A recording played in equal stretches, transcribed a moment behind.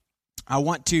I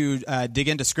want to dig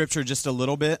into Scripture just a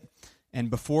little bit, and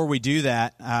before we do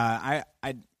that,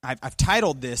 I've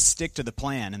titled this "Stick to the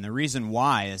Plan," and the reason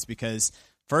why is because,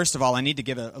 first of all, I need to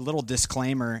give a little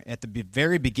disclaimer at the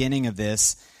very beginning of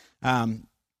this. I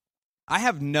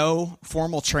have no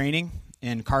formal training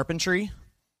in carpentry.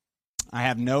 I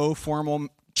have no formal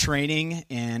training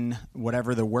in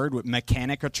whatever the word,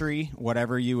 mechanicatry,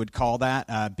 whatever you would call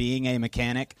that, being a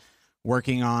mechanic,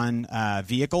 working on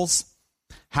vehicles.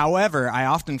 However, I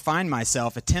often find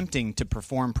myself attempting to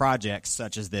perform projects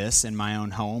such as this in my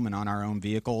own home and on our own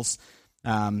vehicles,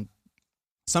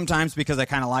 sometimes because I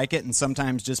kind of like it and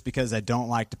sometimes just because I don't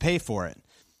like to pay for it.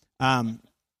 Like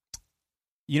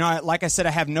I said,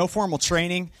 I have no formal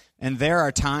training, and there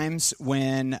are times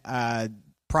when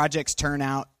projects turn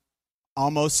out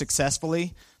almost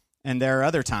successfully, and there are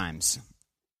other times.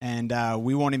 And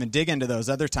we won't even dig into those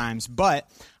other times, but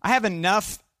I have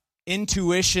enough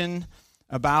intuition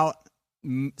about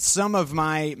some of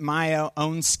my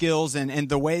own skills and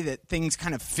the way that things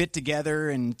kind of fit together,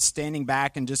 and standing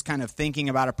back and just kind of thinking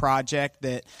about a project,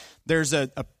 that there's a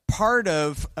part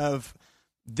of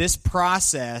this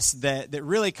process that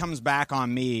really comes back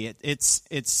on me.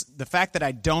 It's the fact that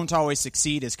I don't always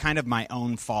succeed is kind of my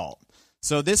own fault.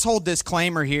 So this whole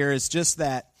disclaimer here is just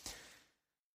that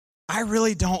I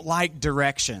really don't like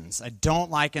directions. I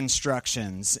don't like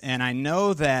instructions. And I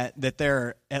know that there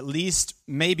are at least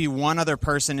maybe one other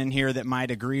person in here that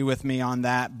might agree with me on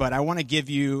that, but I want to give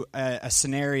you a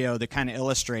scenario to kind of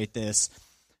illustrate this.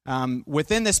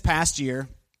 Within this past year,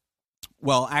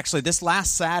 well, actually this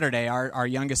last Saturday, our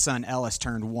youngest son Ellis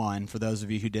turned 1, for those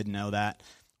of you who didn't know that.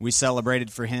 We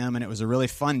celebrated for him, and it was a really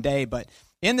fun day, but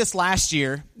in this last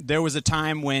year, there was a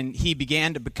time when he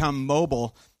began to become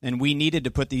mobile, and we needed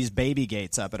to put these baby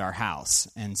gates up at our house.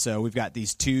 And so we've got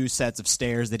these 2 sets of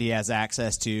stairs that he has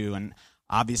access to, and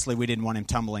obviously we didn't want him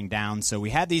tumbling down. So we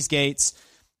had these gates.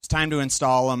 It's time to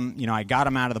install them. I got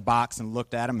them out of the box and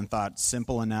looked at them and thought,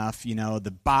 simple enough.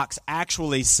 The box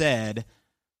actually said,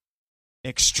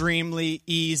 extremely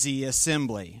easy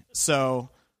assembly. So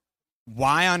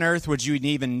why on earth would you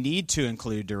even need to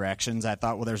include directions? I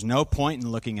thought, well, there's no point in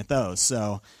looking at those.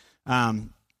 So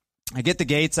I get the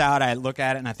gates out, I look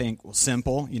at it, and I think, well,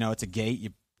 simple. It's a gate.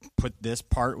 You put this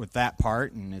part with that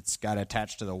part, and it's got to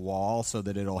attach to the wall so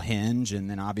that it'll hinge, and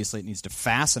then obviously it needs to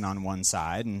fasten on one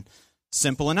side, and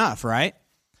simple enough, right?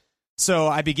 So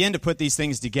I begin to put these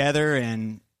things together,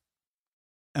 and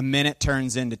a minute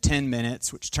turns into 10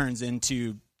 minutes, which turns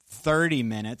into 30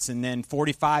 minutes, and then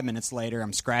 45 minutes later,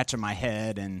 I'm scratching my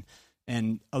head and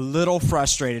a little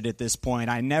frustrated at this point.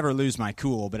 I never lose my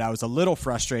cool, but I was a little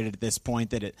frustrated at this point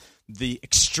that the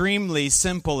extremely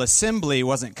simple assembly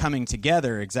wasn't coming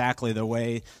together exactly the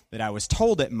way that I was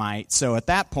told it might. So at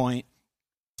that point,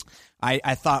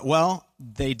 I thought, well,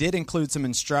 they did include some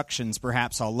instructions.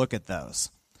 Perhaps I'll look at those.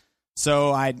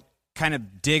 So I kind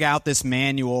of dig out this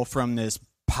manual from this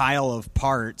pile of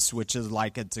parts, which is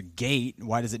like, it's a gate.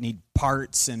 Why does it need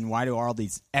parts, and why do all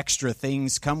these extra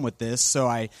things come with this? So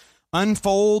I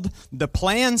unfold the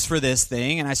plans for this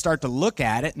thing, and I start to look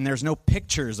at it, and there's no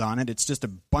pictures on it. It's just a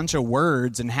bunch of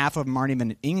words, and half of them aren't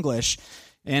even in English.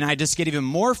 And I just get even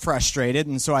more frustrated,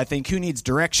 and so I think, who needs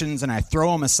directions? And I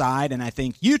throw them aside, and I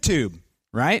think, YouTube,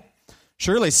 right?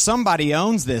 Surely somebody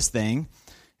owns this thing,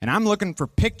 and I'm looking for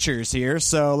pictures here,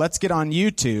 so let's get on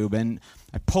YouTube. And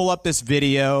I pull up this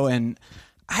video, and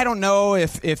I don't know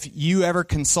if you ever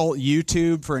consult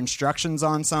YouTube for instructions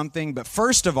on something, but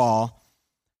first of all,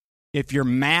 if you're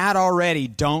mad already,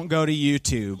 don't go to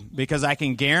YouTube, because I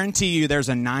can guarantee you there's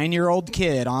a 9-year-old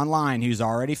kid online who's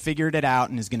already figured it out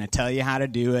and is going to tell you how to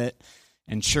do it,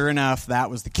 and sure enough, that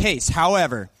was the case.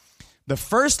 However, the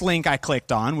first link I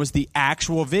clicked on was the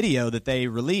actual video that they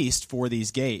released for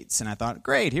these gates. And I thought,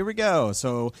 great, here we go.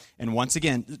 So, and once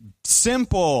again,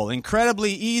 simple,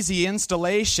 incredibly easy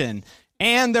installation.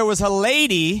 And there was a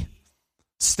lady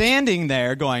standing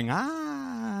there going,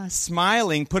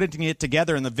 smiling, putting it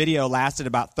together. And the video lasted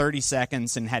about 30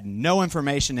 seconds and had no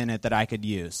information in it that I could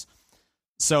use.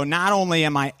 So not only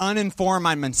am I uninformed,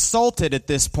 I'm insulted at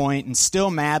this point and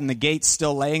still mad, and the gate's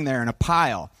still laying there in a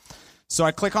pile. So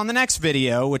I click on the next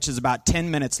video, which is about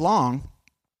 10 minutes long,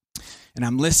 and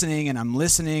I'm listening, and I'm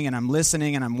listening, and I'm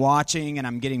listening, and I'm watching, and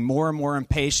I'm getting more and more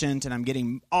impatient, and I'm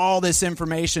getting all this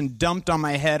information dumped on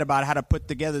my head about how to put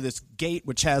together this gate,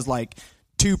 which has like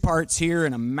 2 parts here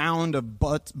and a mound of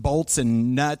bolts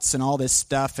and nuts and all this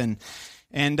stuff, and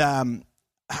I'm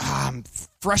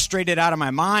frustrated out of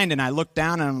my mind, and I look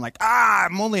down, and I'm like,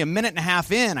 I'm only a minute and a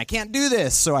half in. I can't do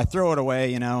this, so I throw it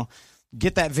away,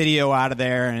 get that video out of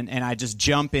there, and I just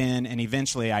jump in, and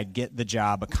eventually I get the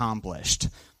job accomplished.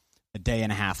 a day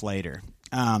and a half later.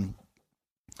 But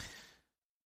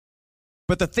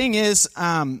the thing is,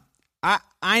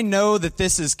 I know that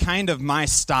this is kind of my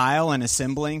style in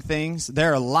assembling things.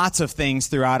 There are lots of things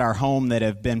throughout our home that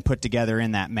have been put together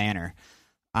in that manner.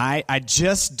 I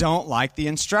just don't like the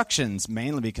instructions,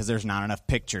 mainly because there's not enough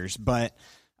pictures. But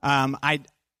I'm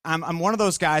one of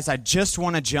those guys, I just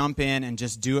want to jump in and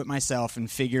just do it myself and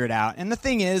figure it out. And the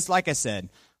thing is, like I said,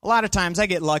 a lot of times I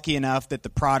get lucky enough that the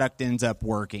product ends up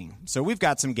working. So we've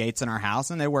got some gates in our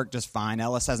house, and they work just fine.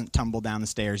 Ellis hasn't tumbled down the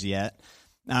stairs yet.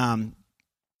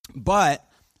 But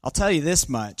I'll tell you this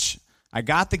much. I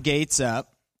got the gates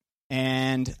up,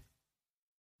 and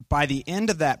by the end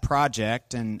of that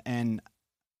project, and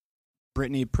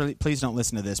Brittany, please don't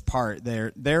listen to this part.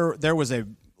 There was a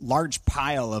large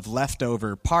pile of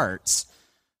leftover parts.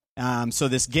 So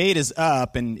this gate is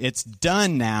up, and it's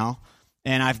done now,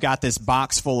 and I've got this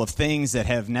box full of things that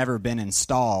have never been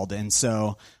installed. And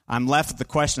so I'm left with the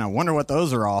question, I wonder what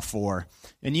those are all for.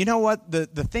 And you know what? The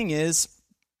thing is,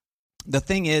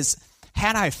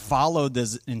 had I followed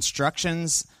the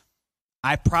instructions,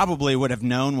 I probably would have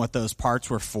known what those parts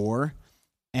were for,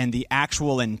 and the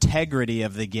actual integrity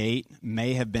of the gate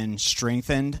may have been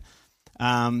strengthened.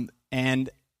 And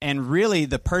really,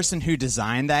 the person who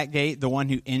designed that gate, the one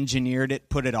who engineered it,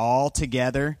 put it all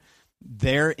together,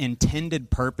 their intended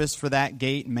purpose for that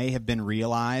gate may have been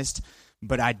realized,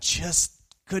 but I just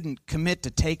couldn't commit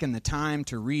to taking the time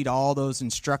to read all those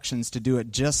instructions to do it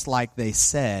just like they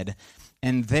said.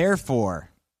 And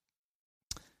therefore,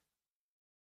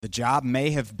 the job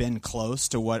may have been close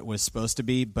to what it was supposed to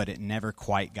be, but it never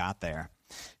quite got there.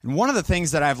 And one of the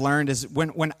things that I've learned is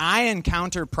when I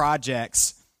encounter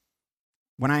projects,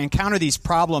 when I encounter these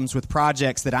problems with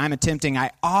projects that I'm attempting,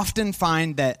 I often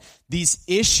find that these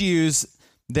issues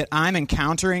that I'm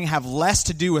encountering have less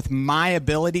to do with my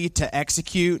ability to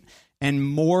execute and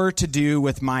more to do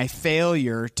with my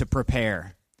failure to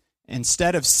prepare.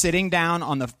 Instead of sitting down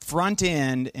on the front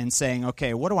end and saying,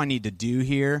 okay, what do I need to do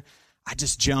here? I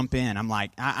just jump in. I'm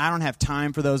like, I don't have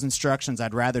time for those instructions.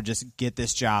 I'd rather just get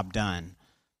this job done.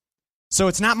 So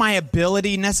it's not my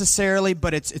ability necessarily,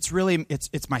 but it's really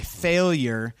my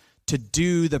failure to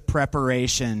do the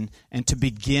preparation and to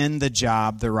begin the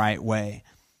job the right way.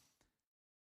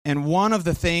 And one of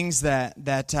the things that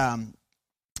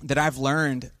I've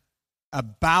learned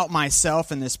about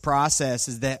myself in this process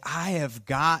is that I have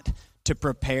got to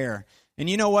prepare. And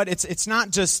you know what? It's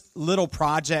not just little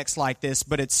projects like this,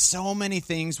 but it's so many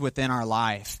things within our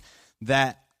life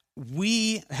that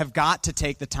we have got to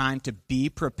take the time to be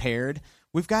prepared.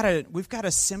 We've got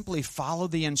to simply follow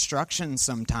the instructions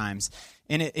sometimes.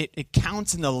 And it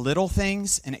counts in the little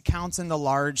things, and it counts in the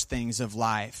large things of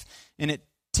life. And it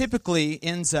typically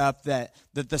ends up that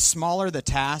the smaller the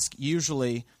task,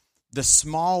 usually the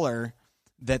smaller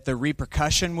that the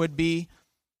repercussion would be.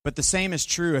 But the same is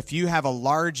true if you have a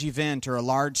large event or a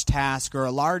large task or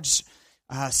a large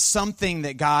something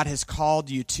that God has called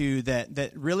you to,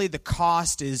 that really the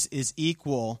cost is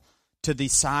equal to the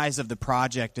size of the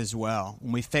project as well.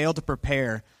 When we fail to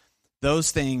prepare,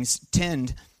 those things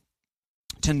tend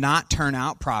to not turn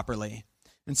out properly.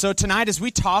 And so tonight, as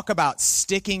we talk about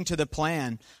sticking to the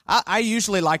plan, I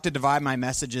usually like to divide my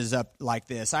messages up like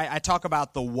this. I talk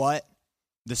about the what,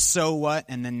 the so what,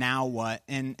 and the now what.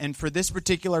 And for this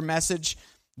particular message,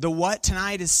 the what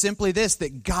tonight is simply this,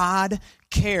 that God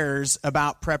cares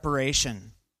about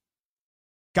preparation.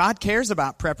 God cares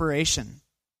about preparation.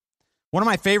 One of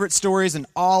my favorite stories in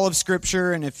all of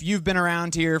Scripture, and if you've been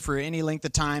around here for any length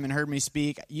of time and heard me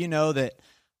speak, you know that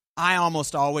I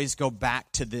almost always go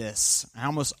back to this. I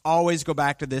almost always go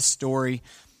back to this story.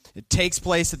 It takes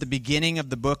place at the beginning of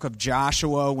the book of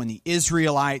Joshua when the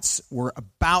Israelites were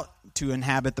about to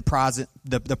inhabit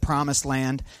the promised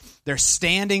land. They're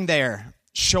standing there,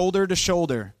 shoulder to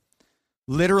shoulder,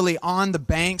 literally on the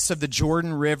banks of the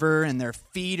Jordan River, and their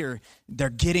feet they're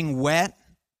getting wet,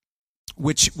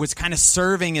 which was kind of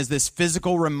serving as this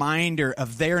physical reminder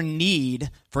of their need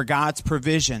for God's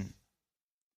provision.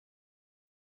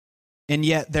 And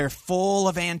yet they're full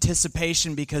of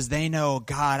anticipation because they know,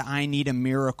 God, I need a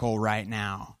miracle right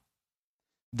now.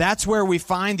 That's where we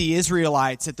find the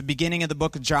Israelites at the beginning of the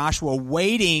book of Joshua,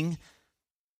 waiting,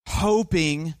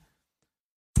 hoping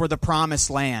for the promised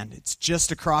land. It's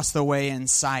just across the way in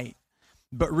sight.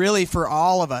 But really for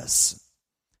all of us,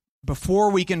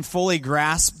 before we can fully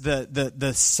grasp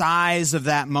the size of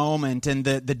that moment and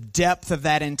the depth of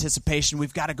that anticipation,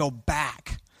 we've got to go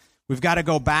back. We've got to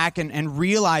go back and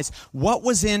realize what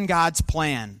was in God's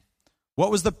plan. What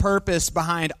was the purpose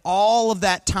behind all of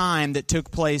that time that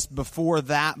took place before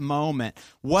that moment?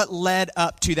 What led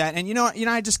up to that? And you know,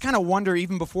 I just kind of wonder,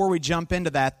 even before we jump into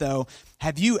that, though,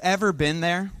 have you ever been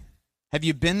there? Have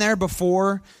you been there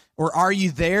before? Or are you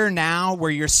there now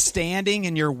where you're standing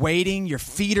and you're waiting, your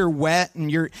feet are wet, and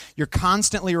you're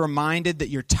constantly reminded that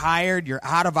you're tired, you're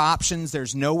out of options,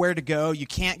 there's nowhere to go, you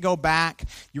can't go back,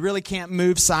 you really can't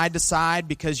move side to side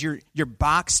because you're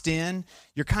boxed in,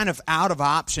 you're kind of out of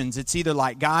options. It's either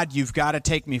like, God, you've got to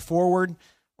take me forward,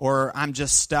 or I'm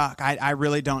just stuck. I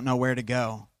really don't know where to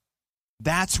go.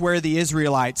 That's where the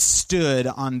Israelites stood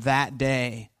on that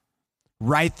day,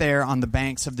 right there on the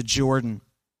banks of the Jordan.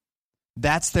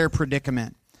 That's their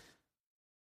predicament.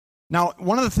 Now,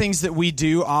 one of the things that we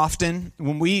do often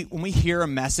when we hear a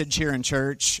message here in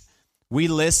church, we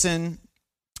listen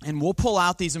and we'll pull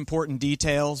out these important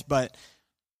details, but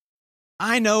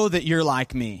I know that you're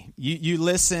like me. You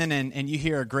listen and you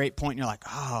hear a great point and you're like,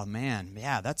 oh man,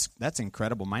 yeah, that's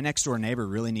incredible. My next door neighbor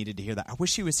really needed to hear that. I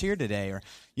wish he was here today. Or,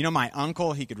 my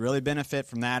uncle, he could really benefit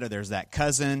from that. Or there's that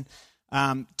cousin.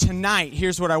 Tonight,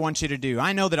 here's what I want you to do.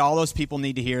 I know that all those people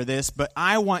need to hear this, but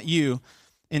I want you,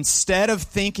 instead of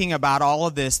thinking about all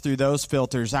of this through those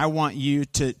filters, I want you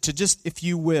to just, if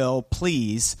you will,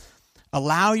 please,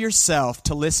 allow yourself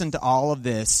to listen to all of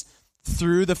this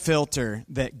through the filter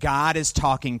that God is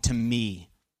talking to me.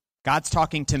 God's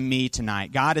talking to me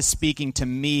tonight. God is speaking to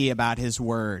me about His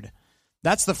Word.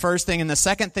 That's the first thing. And the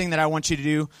second thing that I want you to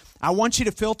do, I want you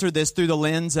to filter this through the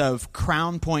lens of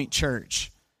Crown Point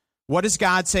Church. What is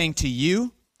God saying to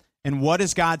you, and what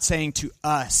is God saying to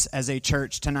us as a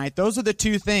church tonight? Those are the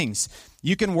two things.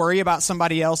 You can worry about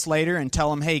somebody else later and tell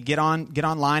them, hey, get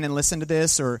online and listen to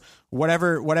this, or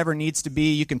whatever needs to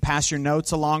be. You can pass your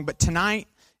notes along. But tonight,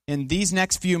 in these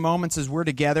next few moments as we're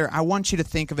together, I want you to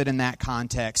think of it in that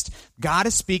context. God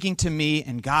is speaking to me,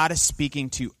 and God is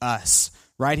speaking to us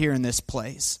right here in this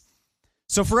place.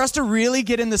 So for us to really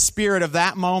get in the spirit of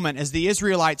that moment as the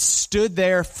Israelites stood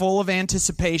there full of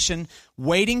anticipation,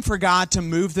 waiting for God to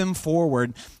move them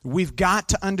forward, we've got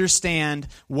to understand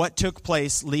what took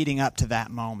place leading up to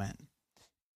that moment.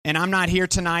 And I'm not here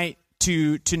tonight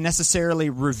to necessarily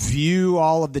review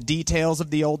all of the details of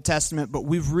the Old Testament, but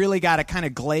we've really got to kind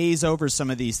of glaze over some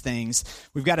of these things.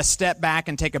 We've got to step back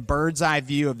and take a bird's eye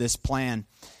view of this plan.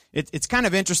 It's kind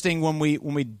of interesting when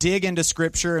we dig into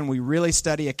Scripture and we really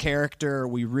study a character, or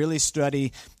we really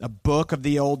study a book of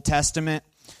the Old Testament,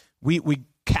 we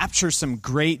capture some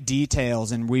great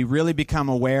details and we really become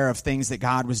aware of things that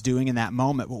God was doing in that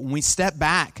moment. But when we step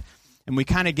back and we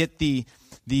kind of get the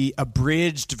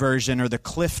abridged version or the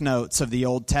cliff notes of the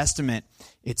Old Testament,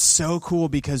 it's so cool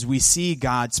because we see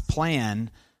God's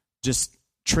plan just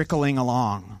trickling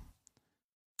along.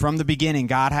 From the beginning,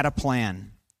 God had a plan.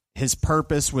 His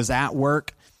purpose was at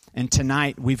work, and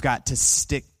tonight we've got to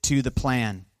stick to the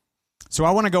plan. So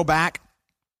I want to go back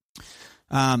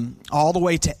all the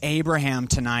way to Abraham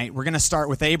tonight. We're going to start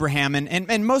with Abraham,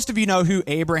 and most of you know who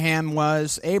Abraham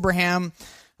was. Abraham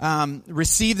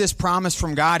received this promise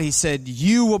from God. He said,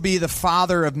 you will be the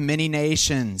father of many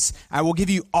nations. I will give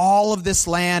you all of this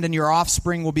land, and your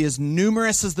offspring will be as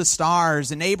numerous as the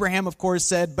stars. And Abraham, of course,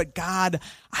 said, but God,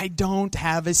 I don't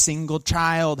have a single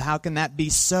child. How can that be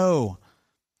so?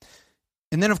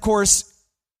 And then, of course,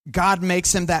 God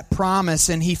makes him that promise,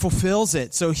 and he fulfills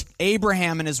it. So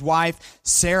Abraham and his wife,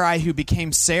 Sarai, who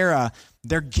became Sarah,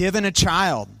 they're given a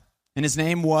child, and his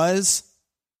name was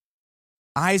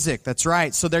Isaac. That's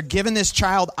right. So they're given this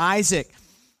child, Isaac,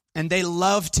 and they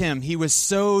loved him. He was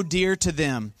so dear to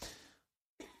them.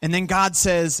 And then God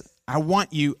says, I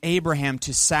want you, Abraham,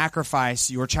 to sacrifice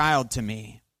your child to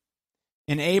me.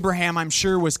 And Abraham, I'm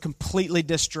sure, was completely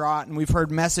distraught, and we've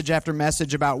heard message after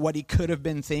message about what he could have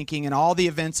been thinking and all the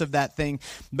events of that thing.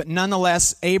 But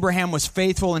nonetheless, Abraham was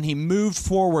faithful, and he moved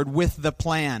forward with the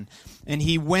plan. And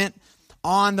he went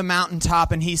on the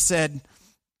mountaintop, and he said,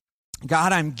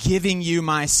 God, I'm giving you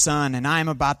my son, and I'm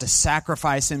about to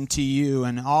sacrifice him to you.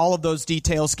 And all of those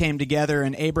details came together,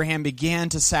 and Abraham began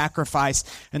to sacrifice.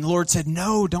 And the Lord said,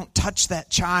 no, don't touch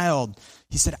that child.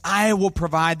 He said, I will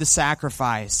provide the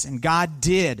sacrifice. And God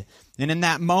did. And in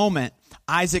that moment,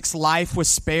 Isaac's life was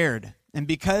spared. And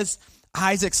because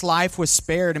Isaac's life was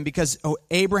spared, and because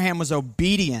Abraham was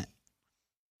obedient,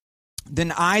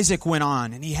 then Isaac went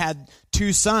on, and he had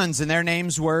two sons, and their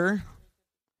names were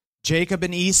Jacob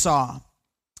and Esau.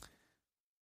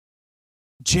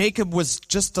 Jacob was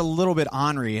just a little bit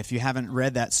ornery, if you haven't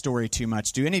read that story too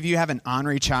much. Do any of you have an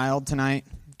ornery child tonight?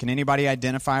 Can anybody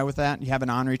identify with that? You have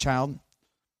an ornery child?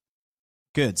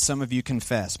 Good. Some of you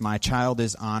confess, my child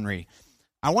is ornery.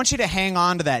 I want you to hang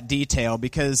on to that detail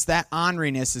because that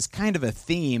orneriness is kind of a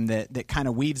theme that kind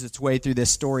of weaves its way through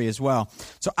this story as well.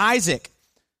 So Isaac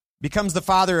becomes the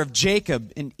father of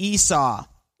Jacob and Esau.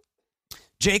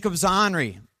 Jacob's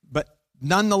ornery, but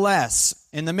nonetheless,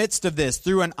 in the midst of this,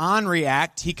 through an ornery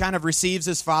act, he kind of receives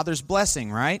his father's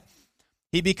blessing, right?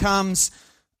 He becomes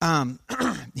known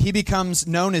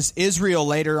as Israel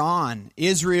later on.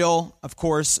 Israel, of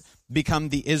course, become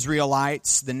the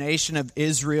Israelites, the nation of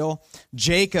Israel.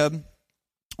 Jacob,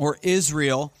 or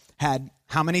Israel, had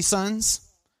how many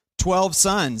sons? 12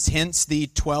 sons, hence the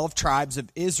 12 tribes of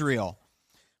Israel.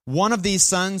 One of these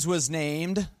sons was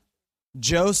named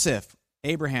Joseph,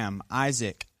 Abraham,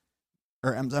 Isaac,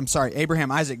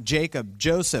 Jacob,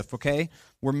 Joseph, okay?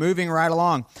 We're moving right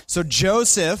along. So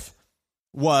Joseph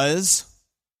was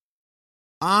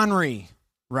ornery,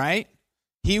 right?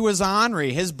 He was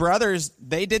ornery. His brothers,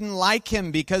 they didn't like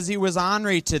him because he was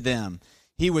ornery to them.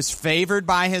 He was favored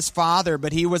by his father,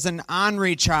 but he was an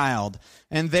ornery child.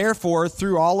 And therefore,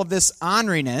 through all of this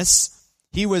orneriness,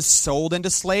 he was sold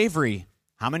into slavery.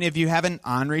 How many of you have an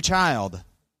ornery child?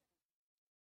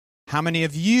 How many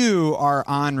of you are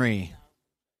ornery?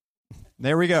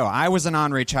 There we go. I was an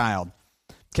ornery child.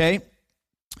 Okay?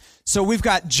 So we've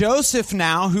got Joseph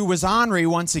now, who was ornery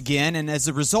once again, and as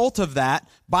a result of that,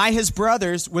 by his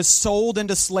brothers, was sold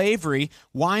into slavery,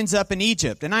 winds up in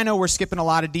Egypt. And I know we're skipping a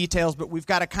lot of details, but we've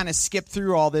got to kind of skip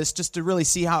through all this just to really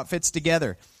see how it fits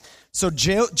together. So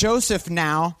Joseph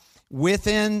now,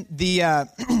 within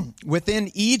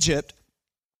Egypt,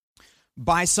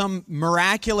 by some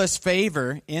miraculous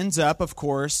favor, ends up, of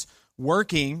course,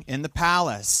 working in the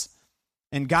palace.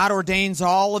 And God ordains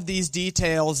all of these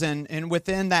details, and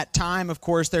within that time, of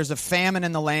course, there's a famine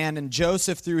in the land, and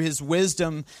Joseph, through his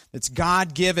wisdom that's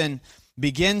God-given,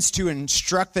 begins to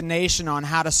instruct the nation on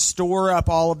how to store up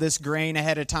all of this grain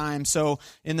ahead of time. So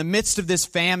in the midst of this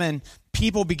famine,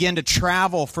 people begin to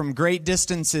travel from great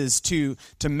distances to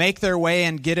make their way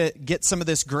and get some of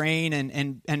this grain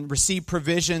and receive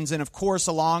provisions. And of course,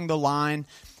 along the line,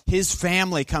 his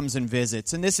family comes and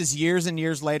visits. And this is years and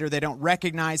years later. They don't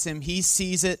recognize him. He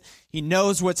sees it. He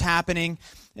knows what's happening.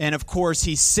 And of course,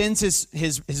 he sends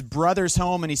his brothers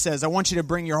home and he says, I want you to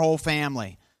bring your whole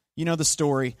family. You know the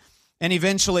story. And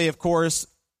eventually, of course,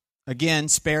 again,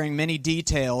 sparing many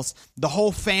details, the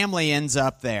whole family ends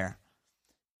up there.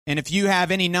 And if you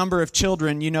have any number of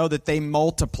children, you know that they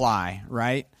multiply,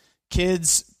 right?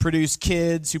 Kids produce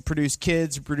kids who produce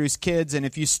kids who produce kids. And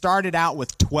if you started out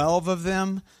with 12 of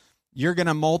them, you're going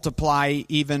to multiply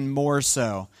even more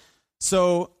so.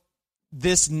 So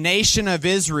this nation of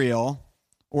Israel,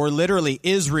 or literally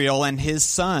Israel and his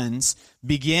sons,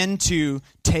 begin to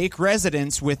take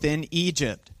residence within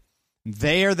Egypt.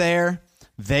 They are there.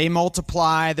 They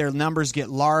multiply. Their numbers get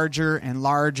larger and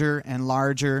larger and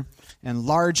larger and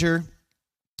larger.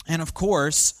 And of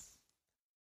course,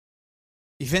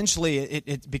 eventually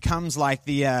it becomes like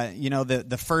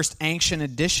the first ancient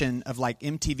edition of like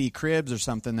MTV Cribs or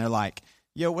something. They're like,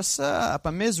 yo, what's up?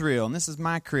 I'm Israel, and this is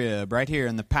my crib right here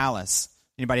in the palace.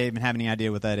 Anybody even have any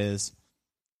idea what that is?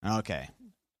 Okay.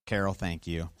 Carol, thank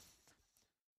you.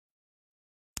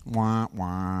 Wah,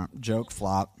 wah. Joke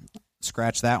flop.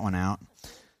 Scratch that one out.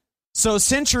 So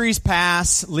centuries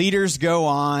pass, leaders go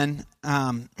on,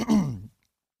 and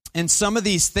some of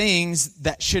these things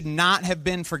that should not have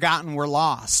been forgotten were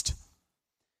lost.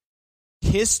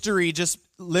 History just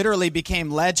literally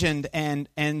became legend, and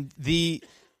the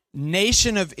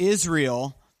nation of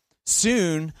Israel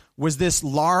soon was this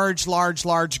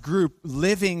large group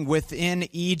living within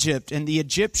Egypt. And the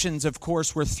Egyptians, of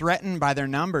course, were threatened by their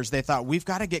numbers. They thought, we've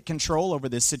got to get control over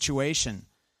this situation.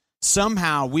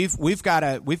 Somehow we've got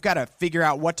to figure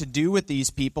out what to do with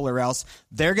these people, or else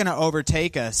they're going to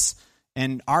overtake us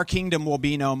and our kingdom will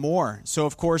be no more. So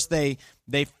of course they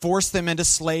force them into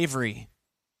slavery.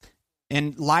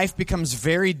 And life becomes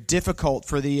very difficult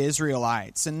for the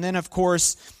Israelites. And then, of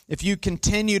course, if you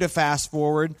continue to fast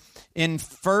forward, in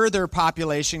further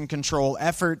population control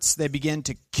efforts, they begin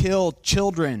to kill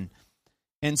children.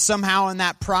 And somehow in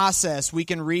that process, we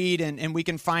can read and we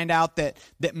can find out that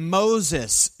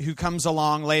Moses, who comes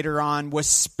along later on, was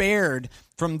spared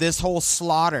from this whole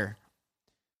slaughter.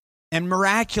 And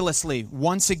miraculously,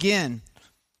 once again,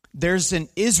 there's an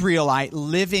Israelite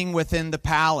living within the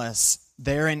palace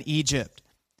there in Egypt.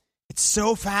 It's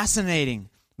so fascinating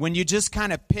when you just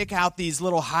kind of pick out these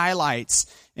little highlights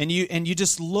and you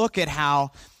just look at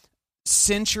how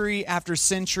century after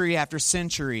century after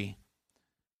century,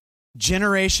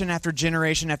 generation after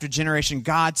generation after generation,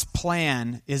 God's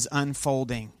plan is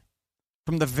unfolding.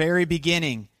 From the very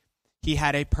beginning, he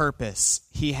had a purpose.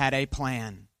 He had a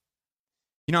plan.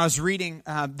 You know, I was reading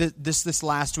this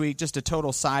last week, just a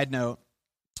total side note.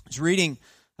 I was reading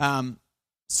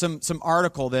some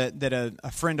article that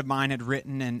a friend of mine had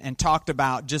written and talked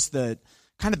about just the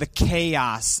kind of the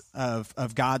chaos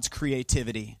of God's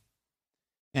creativity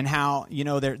and how, you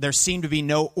know, there seemed to be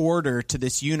no order to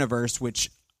this universe which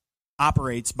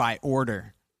operates by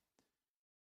order.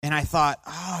 And I thought,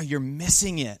 oh, you're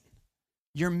missing it.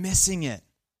 You're missing it.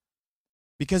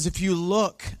 Because if you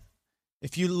look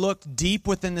deep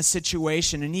within the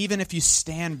situation, and even if you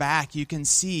stand back, you can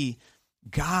see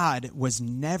God was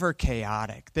never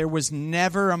chaotic. There was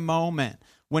never a moment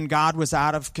when God was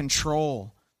out of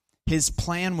control. His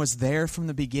plan was there from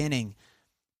the beginning.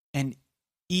 And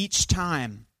each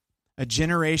time a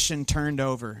generation turned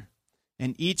over,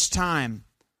 and each time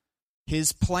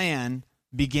his plan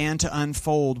began to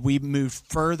unfold, we moved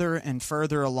further and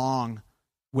further along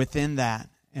within that.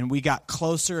 And we got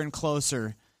closer and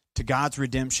closer to God's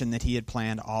redemption that he had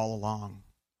planned all along.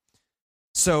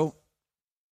 So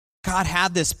God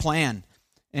had this plan.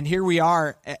 And here we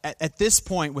are at this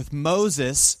point with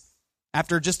Moses,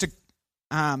 after just a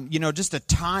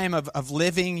time of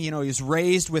living. You know, he was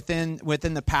raised within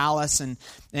the palace,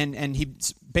 and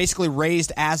he's basically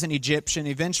raised as an Egyptian.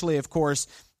 Eventually, of course,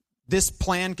 this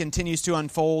plan continues to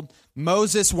unfold.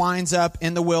 Moses winds up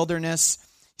in the wilderness.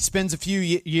 He spends a few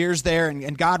years there,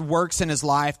 and God works in his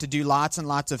life to do lots and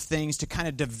lots of things to kind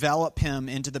of develop him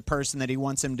into the person that he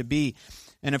wants him to be.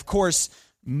 And of course,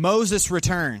 Moses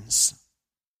returns.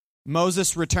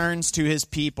 Moses returns to his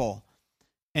people.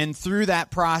 And through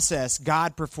that process,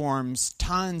 God performs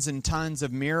tons and tons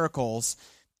of miracles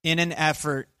in an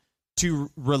effort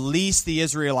to release the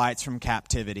Israelites from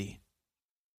captivity.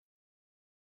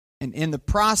 And in the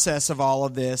process of all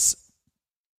of this,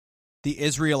 the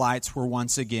Israelites were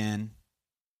once again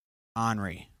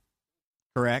ornery.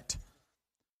 Correct?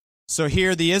 So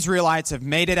here the Israelites have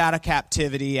made it out of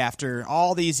captivity after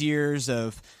all these years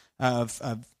of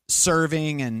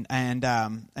serving and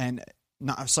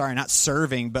not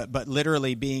serving, but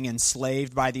literally being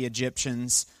enslaved by the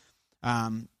Egyptians.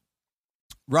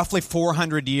 Roughly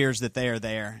 400 years that they are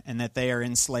there and that they are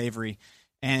in slavery.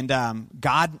 And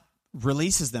God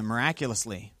releases them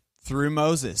miraculously through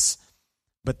Moses.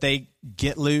 But they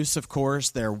get loose, of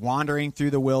course. They're wandering through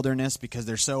the wilderness because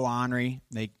they're so ornery.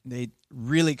 They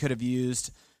really could have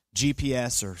used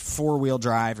GPS or four-wheel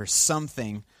drive or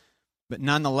something. But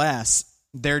nonetheless,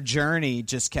 their journey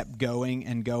just kept going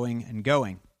and going and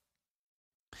going.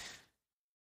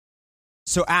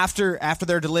 So after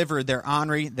they're delivered, they're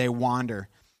ornery, they wander.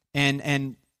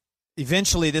 And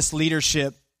eventually this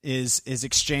leadership is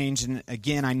exchanged. And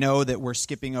again, I know that we're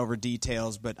skipping over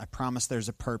details, but I promise there's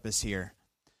a purpose here.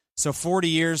 So 40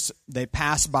 years, they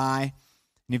pass by,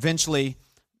 and eventually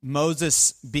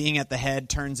Moses being at the head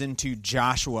turns into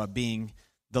Joshua being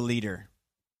the leader.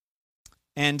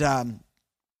 And the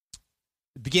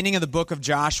beginning of the book of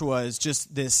Joshua is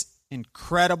just this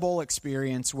incredible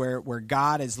experience where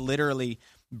God is literally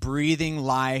breathing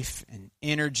life and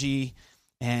energy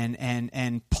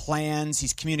and plans.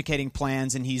 He's communicating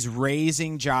plans, and he's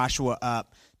raising Joshua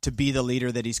up to be the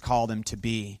leader that he's called him to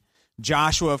be.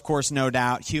 Joshua, of course, no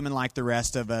doubt, human like the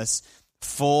rest of us,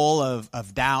 full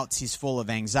of doubts. He's full of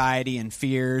anxiety and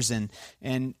fears. And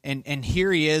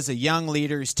here he is, a young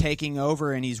leader who's taking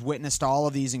over, and he's witnessed all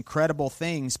of these incredible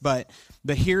things. But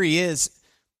here he is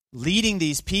leading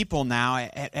these people now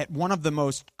at one of the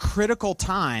most critical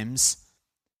times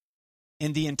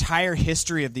in the entire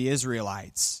history of the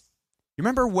Israelites. You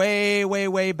remember way, way,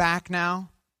 way back now?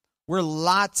 We're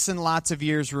lots and lots of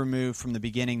years removed from the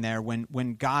beginning there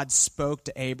when God spoke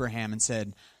to Abraham and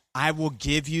said, I will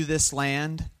give you this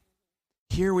land.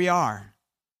 Here we are.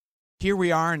 Here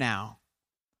we are now.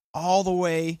 All the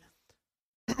way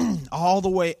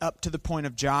up to the point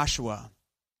of Joshua.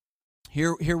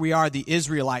 Here we are, the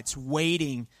Israelites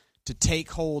waiting to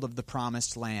take hold of the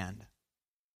promised land.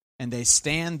 And they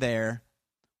stand there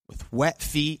with wet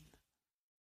feet,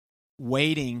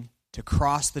 waiting to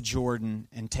cross the Jordan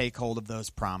and take hold of those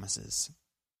promises.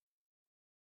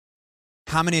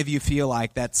 How many of you feel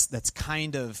like that's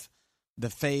kind of the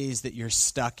phase that you're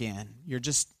stuck in?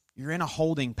 You're in a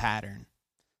holding pattern,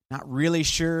 not really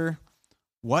sure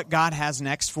what God has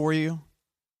next for you,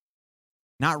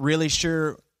 not really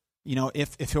sure,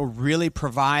 if he'll really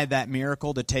provide that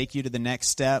miracle to take you to the next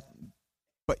step,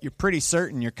 but you're pretty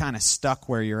certain you're kind of stuck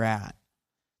where you're at.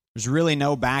 There's really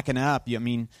no backing up.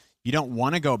 You don't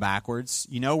want to go backwards.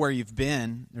 You know where you've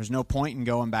been. There's no point in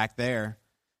going back there.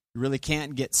 You really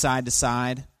can't get side to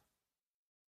side.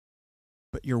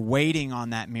 But you're waiting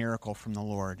on that miracle from the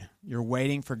Lord. You're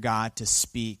waiting for God to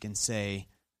speak and say,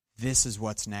 this is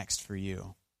what's next for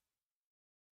you.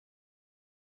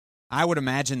 I would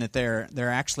imagine that there are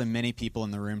actually many people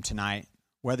in the room tonight,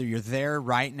 whether you're there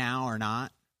right now or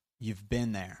not, you've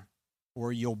been there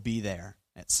or you'll be there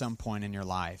at some point in your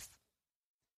life.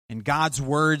 And God's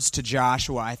words to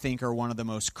Joshua, I think, are one of the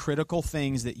most critical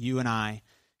things that you and I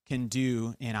can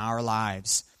do in our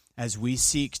lives as we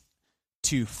seek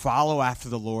to follow after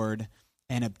the Lord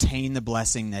and obtain the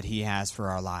blessing that He has for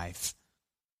our life.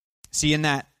 See, in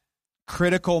that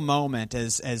critical moment,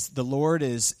 as the Lord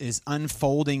is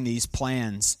unfolding these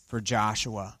plans for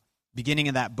Joshua, beginning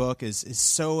of that book is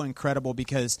so incredible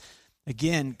because,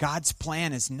 again, God's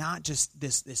plan is not just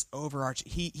this overarching.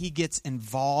 He gets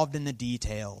involved in the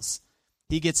details.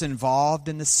 He gets involved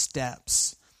in the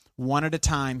steps. One at a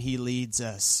time, He leads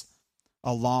us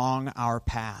along our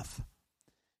path.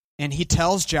 And He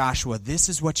tells Joshua, this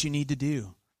is what you need to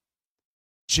do.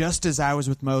 Just as I was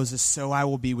with Moses, so I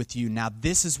will be with you. Now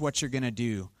this is what you're going to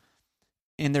do.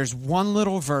 And there's one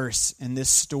little verse in this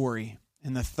story,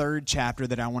 in the 3rd chapter,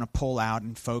 that I want to pull out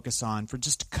and focus on for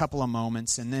just a couple of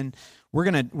moments. And then we're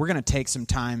gonna take some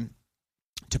time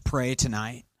to pray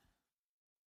tonight.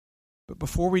 But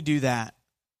before we do that,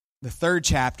 the 3rd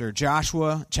chapter,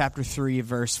 Joshua chapter 3,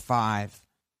 verse 5.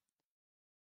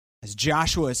 As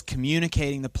Joshua is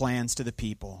communicating the plans to the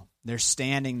people, they're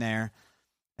standing there.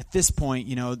 At this point,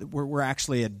 we're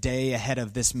actually a day ahead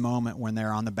of this moment when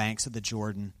they're on the banks of the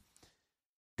Jordan.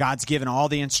 God's given all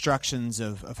the instructions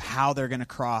of how they're going to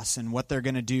cross and what they're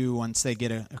going to do once they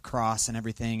get across and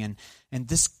everything. And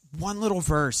this one little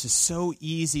verse is so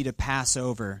easy to pass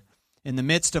over. In the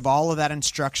midst of all of that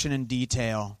instruction and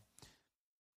detail,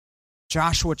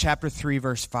 Joshua chapter 3,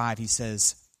 verse 5, he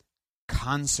says,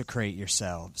 consecrate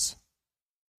yourselves.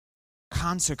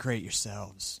 Consecrate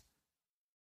yourselves.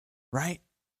 Right?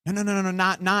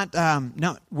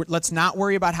 No. Let's not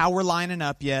worry about how we're lining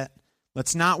up yet.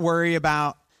 Let's not worry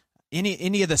about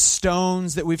any of the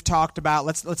stones that we've talked about.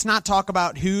 Let's not talk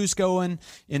about who's going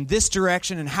in this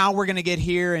direction and how we're going to get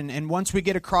here. And once we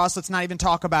get across, let's not even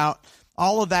talk about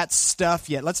all of that stuff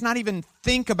yet. Let's not even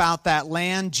think about that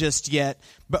land just yet.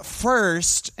 But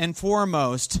first and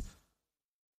foremost,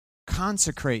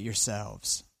 consecrate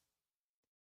yourselves.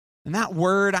 And that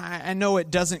word, I know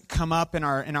it doesn't come up in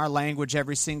our language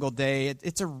every single day.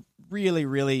 It's a really,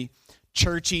 really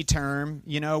churchy term.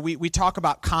 We talk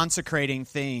about consecrating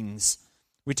things.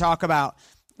 We talk about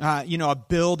a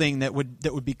building that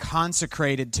would be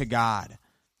consecrated to God.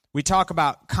 We talk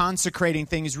about consecrating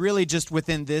things really just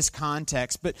within this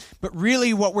context. But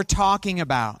really what we're talking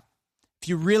about, if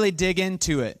you really dig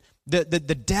into it, the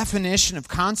definition of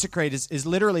consecrate is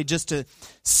literally just to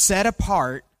set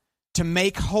apart, to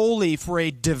make holy for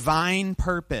a divine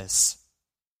purpose.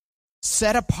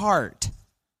 Set apart.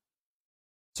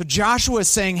 So Joshua is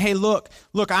saying, hey, look,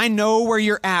 I know where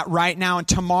you're at right now, and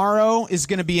tomorrow is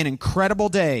going to be an incredible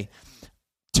day.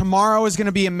 Tomorrow is going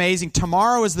to be amazing.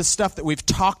 Tomorrow is the stuff that we've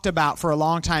talked about for a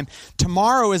long time.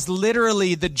 Tomorrow is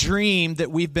literally the dream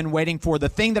that we've been waiting for, the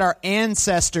thing that our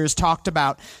ancestors talked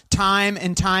about time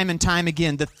and time and time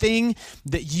again, the thing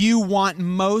that you want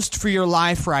most for your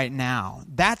life right now.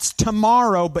 That's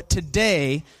tomorrow, but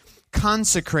today,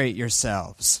 consecrate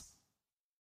yourselves.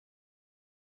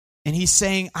 And he's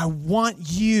saying, I want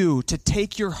you to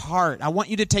take your heart. I want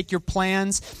you to take your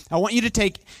plans. I want you to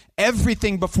take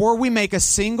everything before we make a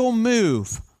single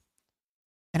move.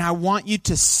 And I want you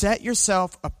to set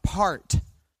yourself apart.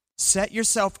 Set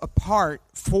yourself apart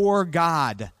for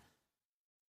God.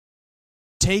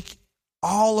 Take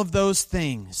all of those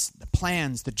things, the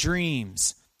plans, the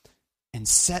dreams, and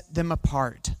set them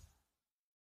apart.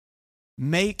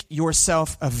 Make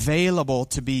yourself available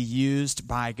to be used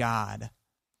by God.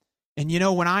 And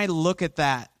when I look at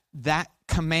that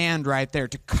command right there,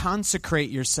 to consecrate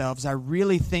yourselves, I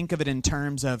really think of it in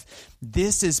terms of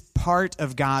this is part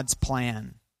of God's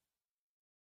plan.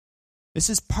 This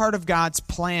is part of God's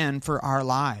plan for our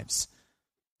lives.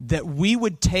 That we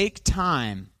would take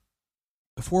time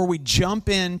before we jump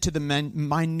into the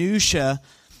minutia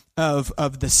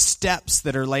of the steps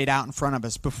that are laid out in front of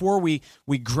us, before we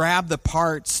grab the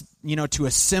parts, to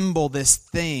assemble this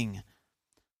thing.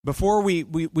 Before we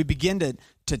begin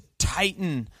to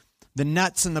tighten the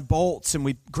nuts and the bolts, and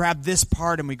we grab this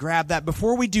part and we grab that,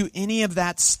 before we do any of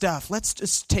that stuff, let's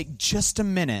just take just a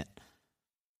minute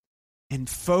and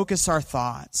focus our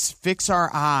thoughts, fix our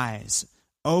eyes,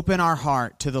 open our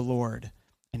heart to the Lord,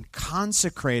 and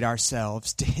consecrate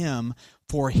ourselves to Him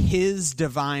for His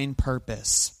divine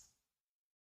purpose.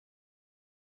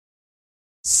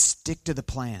 Stick to the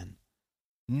plan.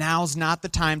 Now's not the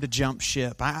time to jump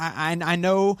ship. I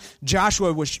know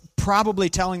Joshua was probably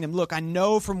telling them, look, I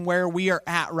know from where we are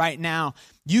at right now,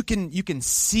 you can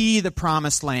see the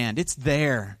promised land. It's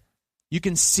there. You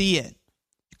can see it.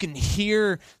 You can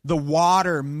hear the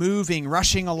water moving,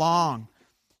 rushing along.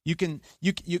 You can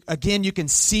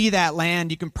see that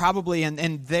land. You can probably,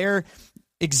 and their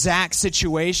exact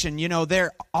situation,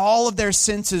 all of their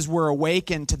senses were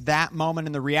awakened to that moment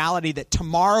and the reality that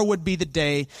tomorrow would be the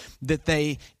day that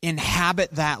they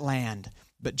inhabit that land.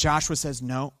 But Joshua says,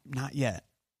 no, not yet.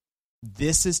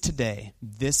 This is today.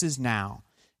 This is now.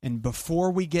 And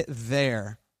before we get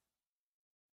there,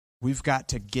 we've got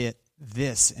to get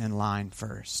this in line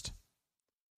first.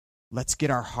 Let's get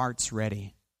our hearts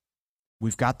ready.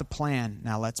 We've got the plan.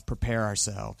 Now let's prepare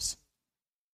ourselves.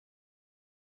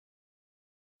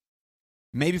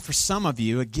 Maybe for some of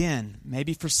you,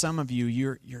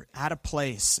 you're at a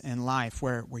place in life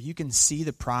where you can see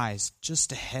the prize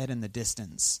just ahead in the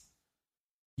distance.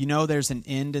 You know there's an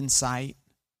end in sight.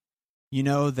 You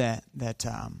know that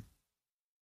the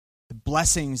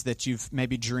blessings that you've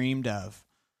maybe dreamed of,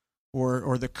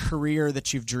 or the career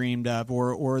that you've dreamed of,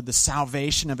 or the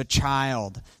salvation of a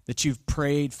child that you've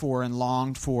prayed for and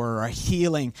longed for, or a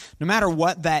healing, no matter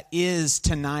what that is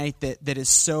tonight that is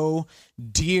so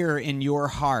dear in your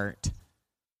heart,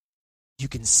 you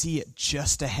can see it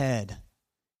just ahead.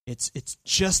 It's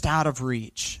just out of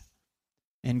reach.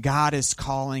 And God is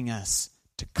calling us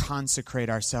to consecrate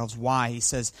ourselves. Why? He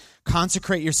says,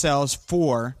 consecrate yourselves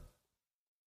for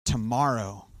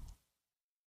tomorrow.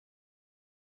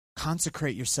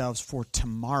 Consecrate yourselves for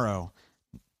tomorrow.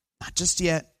 Not just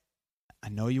yet. I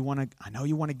know you want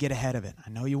to get ahead of it. I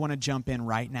know you want to jump in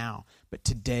right now. But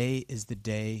today is the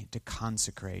day to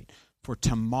consecrate. For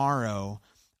tomorrow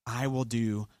I will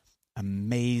do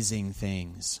amazing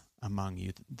things among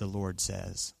you, the Lord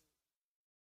says.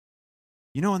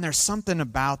 And there's something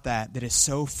about that is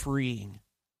so freeing.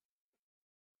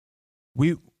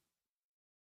 We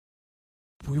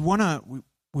want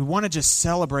to just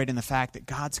celebrate in the fact that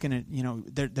God's going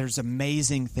to, there's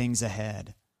amazing things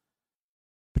ahead.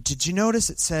 But did you notice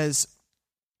it says,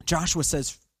 Joshua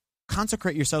says,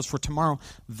 consecrate yourselves for tomorrow.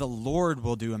 The Lord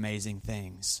will do amazing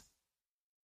things.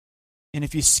 And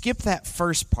if you skip that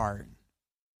first part,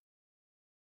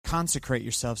 consecrate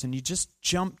yourselves, and you just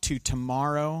jump to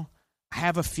tomorrow, I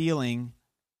have a feeling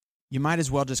you might as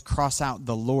well just cross out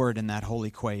the Lord in that whole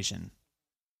equation.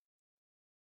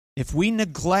 If we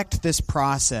neglect this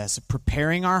process of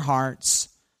preparing our hearts,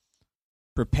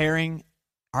 preparing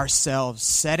ourselves,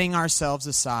 setting ourselves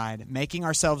aside, making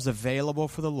ourselves available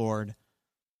for the Lord,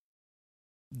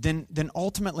 then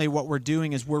ultimately what we're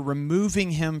doing is we're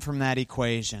removing Him from that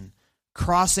equation,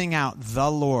 crossing out the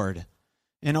Lord,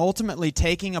 and ultimately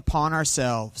taking upon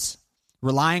ourselves,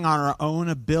 relying on our own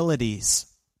abilities,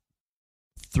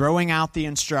 throwing out the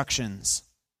instructions,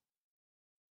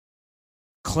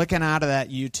 clicking out of that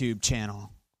YouTube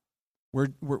channel.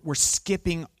 We're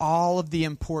skipping all of the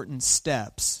important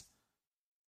steps,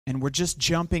 and we're just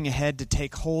jumping ahead to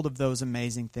take hold of those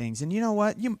amazing things. And you know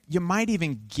what? You might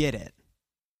even get it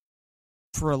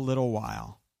for a little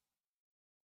while.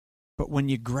 But when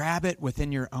you grab it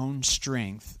within your own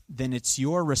strength, then it's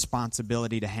your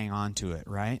responsibility to hang on to it,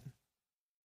 right?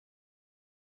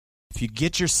 If you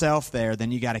get yourself there,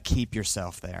 then you got to keep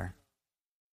yourself there.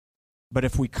 But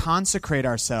if we consecrate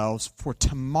ourselves for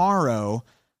tomorrow,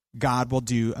 God will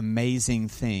do amazing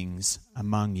things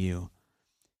among you.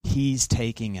 He's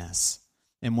taking us.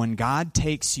 And when God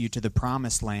takes you to the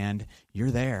promised land,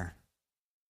 you're there.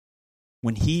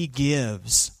 When He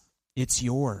gives, it's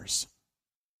yours.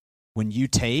 When you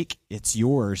take, it's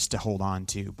yours to hold on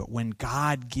to. But when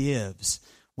God gives,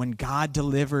 when God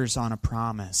delivers on a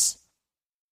promise,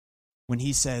 when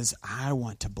He says, I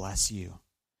want to bless you,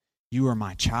 you are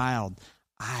my child,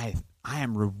 I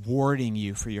am rewarding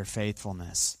you for your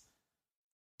faithfulness,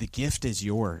 the gift is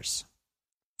yours.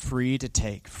 Free to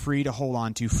take, free to hold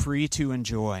on to, free to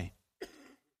enjoy.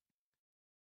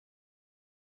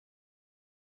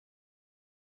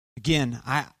 Again,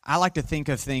 I like to think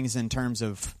of things in terms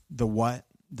of the what,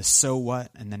 the so what,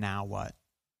 and the now what.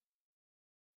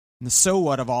 And the so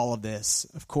what of all of this,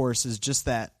 of course, is just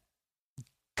that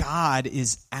God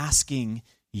is asking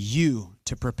you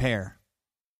to prepare.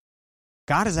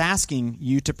 God is asking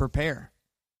you to prepare.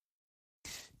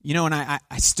 And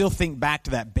I still think back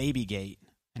to that baby gate,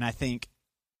 and I think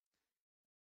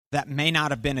that may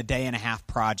not have been a day and a half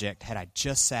project had I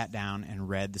just sat down and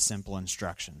read the simple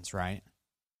instructions, right?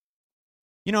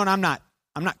 And I'm not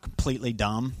completely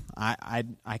dumb. I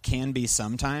can be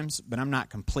sometimes, but I'm not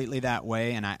completely that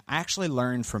way, and I actually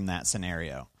learned from that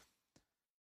scenario.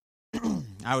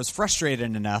 I was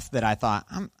frustrated enough that I thought,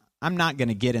 I'm not going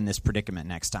to get in this predicament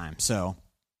next time. So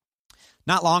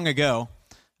not long ago,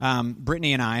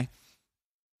 Brittany and I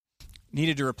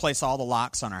needed to replace all the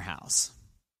locks on our house.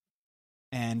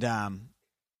 And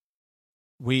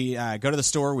we go to the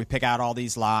store. We pick out all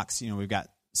these locks. We've got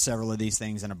several of these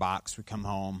things in a box. We come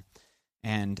home,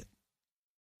 and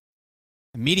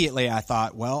immediately I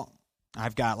thought, well,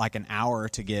 I've got like an hour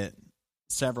to get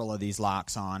several of these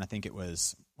locks on. I think it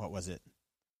was,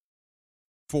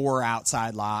 4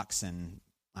 outside locks and,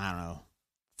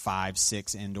 5,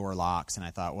 6 indoor locks. And I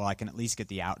thought, well, I can at least get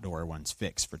the outdoor ones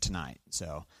fixed for tonight.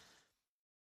 So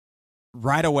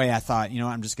right away I thought,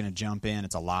 I'm just going to jump in.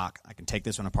 It's a lock. I can take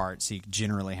this one apart, see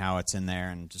generally how it's in there,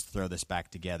 and just throw this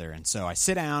back together. And so I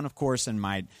sit down, of course, in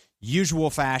my usual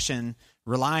fashion,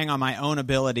 relying on my own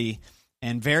ability,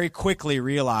 and very quickly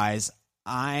realize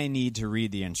I need to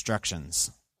read the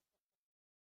instructions.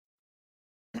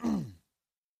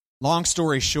 Long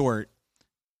story short,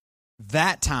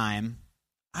 that time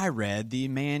I read the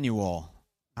manual.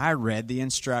 I read the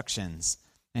instructions.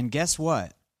 And guess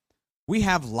what? We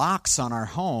have locks on our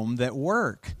home that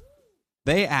work.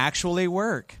 They actually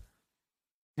work.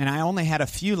 And I only had a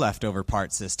few leftover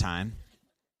parts this time.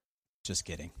 Just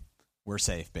kidding. We're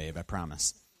safe, babe, I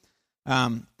promise.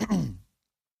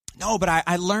 No, but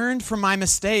I learned from my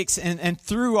mistakes, and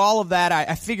through all of that,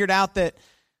 I figured out that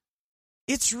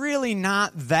it's really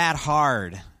not that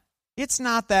hard. It's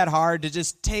not that hard to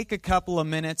just take a couple of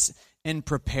minutes and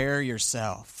prepare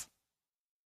yourself.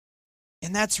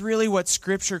 And that's really what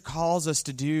Scripture calls us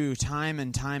to do time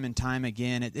and time and time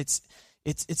again. It's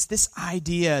this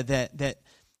idea that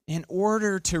in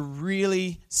order to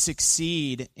really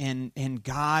succeed in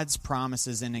God's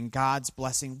promises and in God's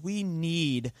blessing, we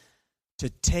need to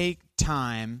take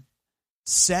time,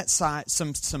 set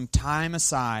some time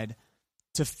aside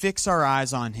to fix our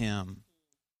eyes on Him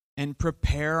and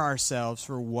prepare ourselves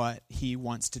for what He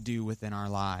wants to do within our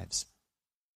lives.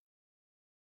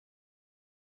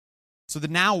 So the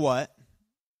now what,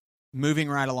 moving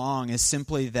right along, is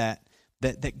simply that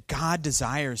God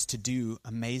desires to do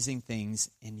amazing things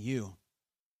in you.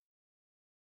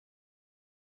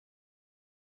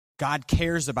 God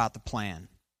cares about the plan.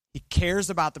 He cares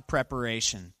about the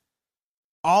preparation.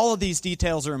 All of these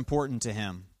details are important to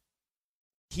Him.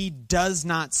 He does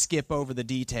not skip over the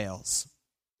details.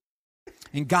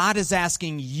 And God is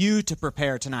asking you to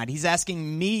prepare tonight. He's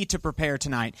asking me to prepare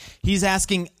tonight. He's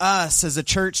asking us as a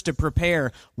church to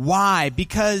prepare. Why?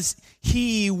 Because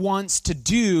He wants to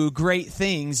do great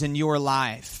things in your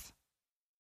life.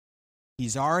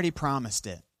 He's already promised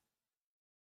it.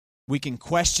 We can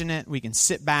question it. We can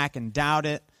sit back and doubt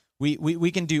it.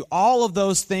 We can do all of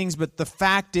those things, but the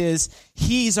fact is,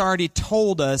 He's already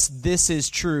told us this is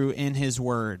true in His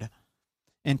Word.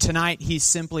 And tonight, He's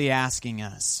simply asking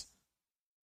us,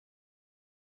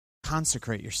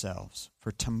 consecrate yourselves,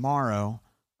 for tomorrow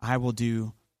I will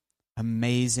do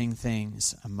amazing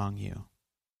things among you.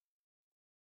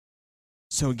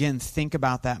 So again, think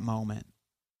about that moment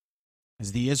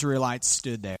as the Israelites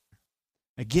stood there.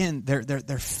 Again,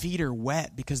 their feet are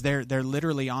wet because they're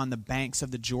literally on the banks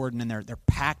of the Jordan, and they're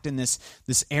packed in this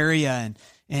area,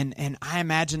 and I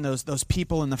imagine those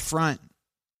people in the front,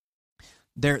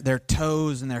 their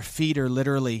toes and their feet are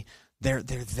literally they're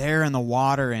there in the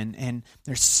water, and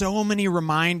there's so many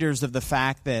reminders of the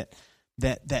fact that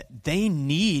they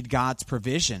need God's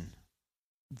provision.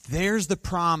 There's the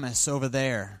promise over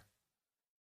there.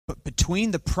 But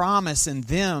between the promise and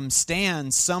them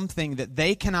stands something that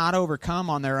they cannot overcome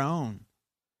on their own.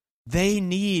 They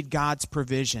need God's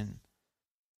provision.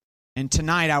 And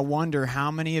tonight I wonder how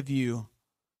many of you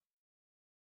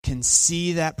can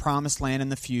see that promised land in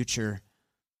the future,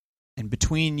 and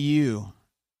between you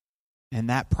and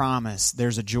that promise,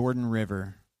 there's a Jordan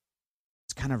River.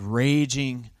 It's kind of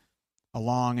raging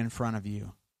along in front of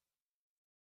you,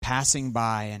 passing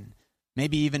by and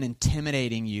maybe even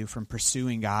intimidating you from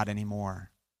pursuing God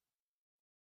anymore.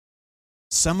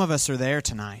 Some of us are there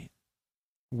tonight,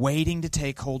 waiting to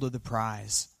take hold of the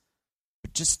prize,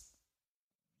 but just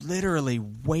literally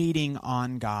waiting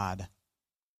on God.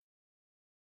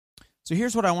 So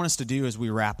here's what I want us to do as we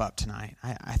wrap up tonight.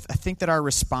 I think that our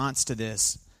response to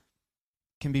this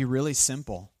can be really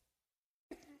simple.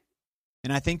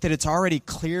 And I think that it's already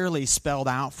clearly spelled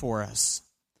out for us.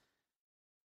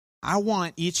 I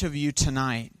want each of you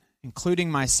tonight, including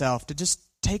myself, to just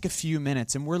take a few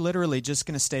minutes, and we're literally just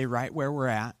going to stay right where we're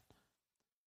at.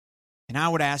 And I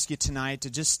would ask you tonight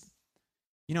to just,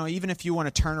 even if you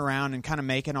want to turn around and kind of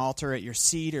make an altar at your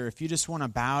seat, or if you just want to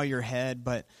bow your head,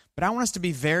 but I want us to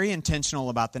be very intentional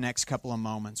about the next couple of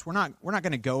moments. We're not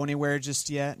going to go anywhere just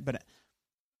yet, but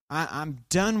I'm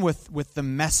done with the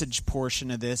message portion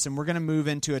of this, and we're going to move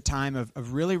into a time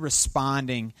of really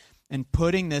responding and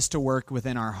putting this to work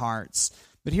within our hearts.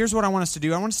 But here's what I want us to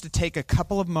do. I want us to take a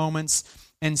couple of moments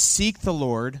and seek the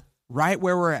Lord right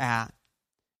where we're at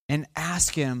and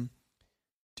ask him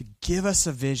to give us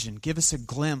a vision, give us a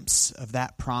glimpse of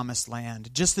that promised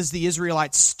land. Just as the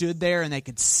Israelites stood there and they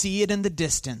could see it in the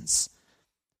distance,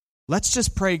 let's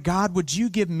just pray, God, would you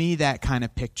give me that kind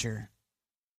of picture?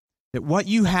 That what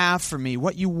you have for me,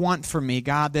 what you want for me,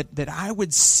 God, that I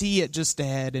would see it just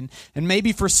ahead. And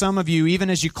maybe for some of you, even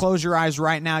as you close your eyes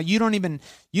right now, you don't even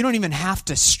have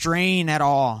to strain at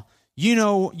all. You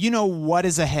know what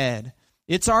is ahead.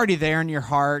 It's already there in your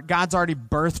heart. God's already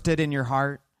birthed it in your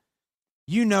heart.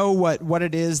 You know what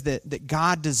it is that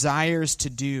God desires to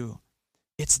do.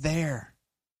 It's there.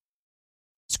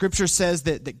 Scripture says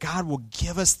that God will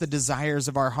give us the desires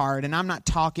of our heart. And I'm not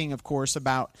talking, of course,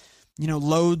 about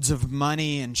loads of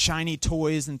money and shiny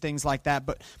toys and things like that.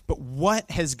 But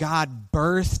what has God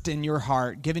birthed in your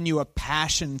heart, given you a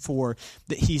passion for,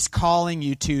 that he's calling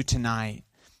you to tonight?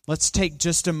 Let's take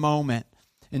just a moment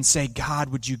and say, God,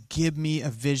 would you give me a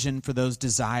vision for those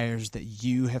desires that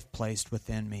you have placed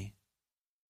within me?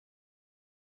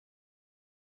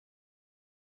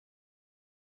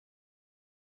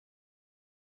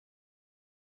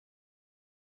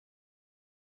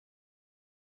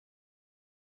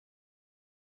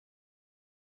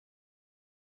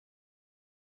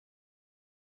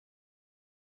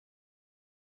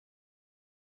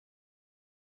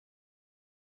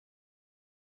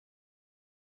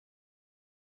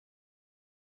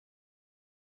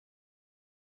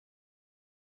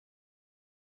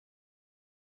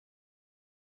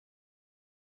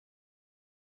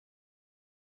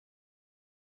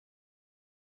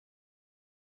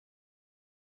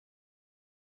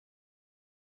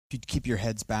 If you'd keep your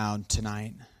heads bowed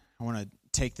tonight, I want to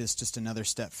take this just another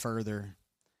step further.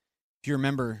 If you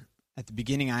remember, at the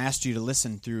beginning, I asked you to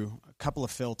listen through a couple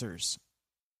of filters.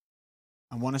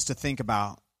 I want us to think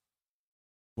about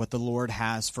what the Lord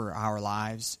has for our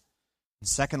lives. And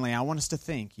secondly, I want us to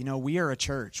think, we are a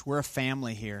church. We're a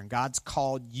family here, and God's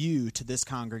called you to this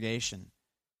congregation.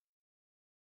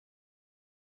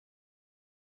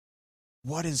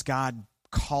 What is God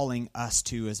calling us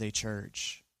to as a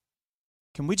church?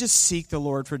 Can we just seek the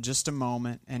Lord for just a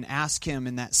moment and ask him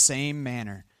in that same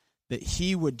manner that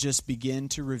he would just begin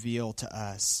to reveal to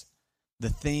us the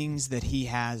things that he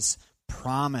has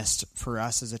promised for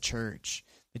us as a church,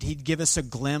 that he'd give us a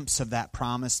glimpse of that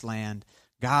promised land.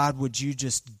 God, would you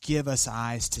just give us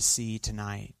eyes to see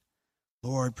tonight?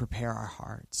 Lord, prepare our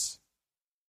hearts.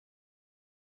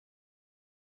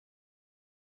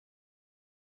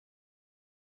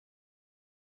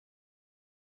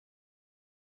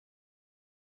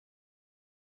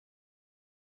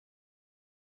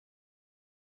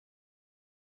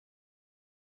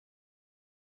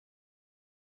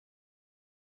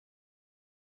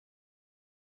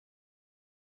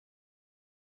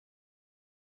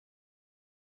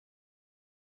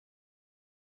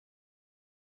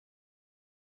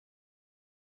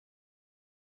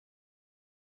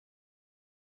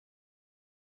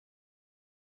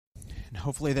 And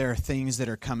hopefully there are things that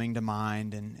are coming to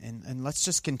mind, and let's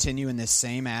just continue in this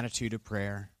same attitude of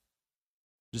prayer,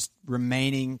 just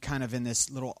remaining kind of in this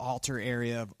little altar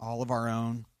area of all of our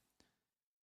own.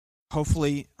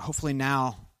 Hopefully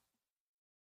now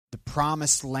the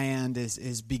promised land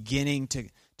is beginning to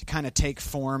kind of take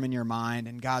form in your mind,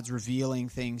 and God's revealing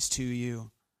things to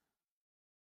you.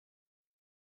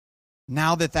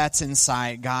 Now that that's in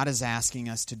sight, God is asking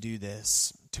us to do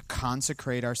this, to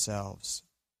consecrate ourselves.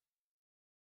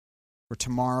 For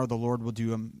tomorrow, the Lord will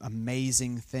do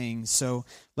amazing things. So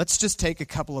let's just take a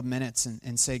couple of minutes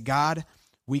and say, God,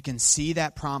 we can see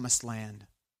that promised land.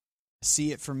 I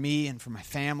see it for me and for my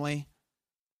family.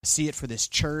 I see it for this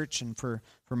church and for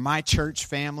my church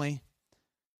family.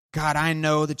 God, I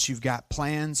know that you've got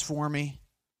plans for me.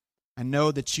 I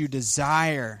know that you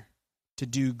desire to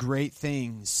do great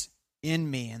things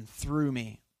in me and through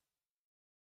me.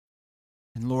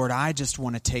 And Lord, I just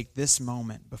want to take this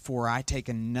moment before I take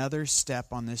another step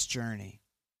on this journey.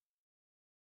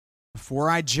 Before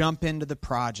I jump into the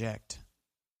project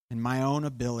in my own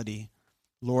ability,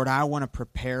 Lord, I want to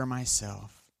prepare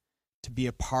myself to be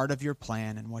a part of your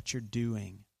plan and what you're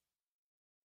doing.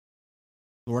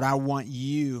 Lord, I want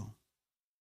you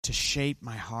to shape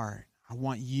my heart. I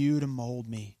want you to mold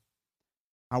me.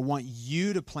 I want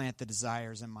you to plant the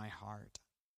desires in my heart.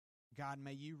 God,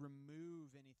 may you remove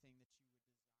anything